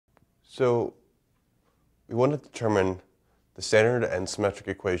So we want to determine the standard and symmetric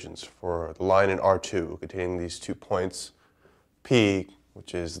equations for the line in R2 containing these 2 points, P,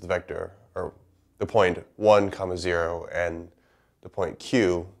 which is the vector, or the point 1, 0, and the point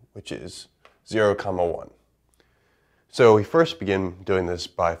Q, which is 0, 1. So we first begin doing this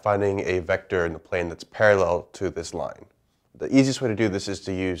by finding a vector in the plane that's parallel to this line. The easiest way to do this is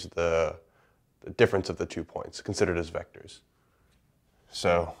to use the difference of the 2 points, considered as vectors.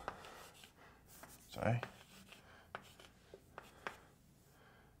 So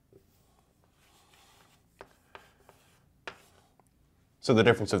the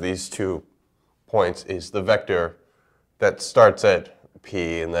difference of these 2 points is the vector that starts at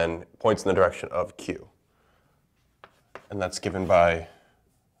P and then points in the direction of Q. And that's given by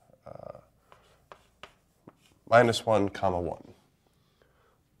 -1, 1.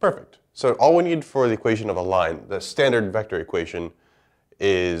 Perfect. So all we need for the equation of a line, the standard vector equation,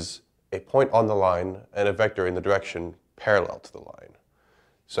 is a point on the line and a vector in the direction parallel to the line.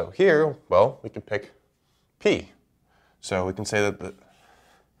 So here, well, we can pick P. So we can say that the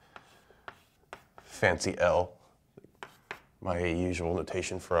fancy L, my usual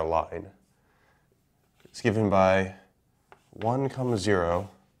notation for a line, is given by 1, 0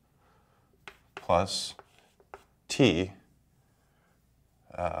 plus T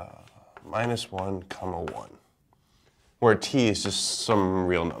 -1, 1, where T is just some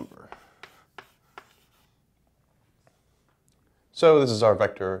real number. So this is our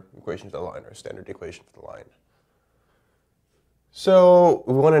vector equation for the line, our standard equation for the line. So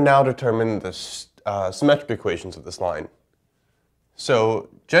we want to now determine the symmetric equations of this line. So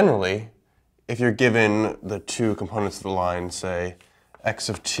generally, if you're given the 2 components of the line, say x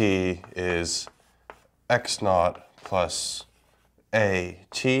of t is x0 plus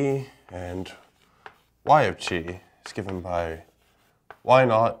at, and y of t is given by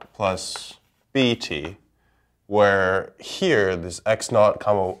y0 plus bt, where here this x0,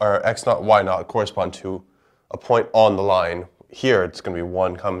 x0, y0 correspond to a point on the line. Here it's going to be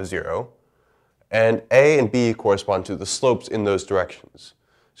 1, 0. And a and b correspond to the slopes in those directions.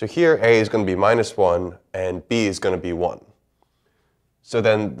 So here a is going to be -1 and b is going to be 1. So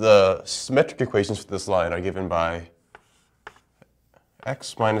then the symmetric equations for this line are given by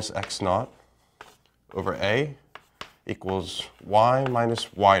x minus x0 over a equals y minus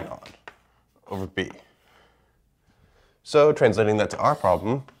y0 over b. So translating that to our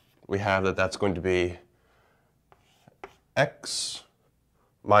problem, we have that that's going to be x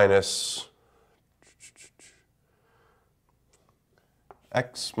minus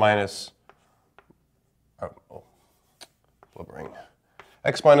x minus 1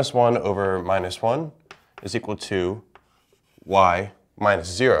 over -1 is equal to y minus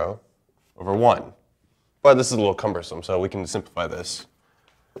 0 over 1. But this is a little cumbersome, so we can simplify this.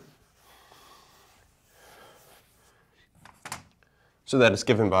 So that it's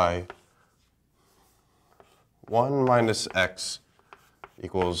given by 1 minus x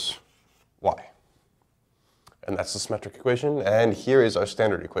equals y. And that's the symmetric equation, and here is our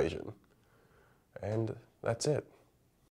standard equation. And that's it.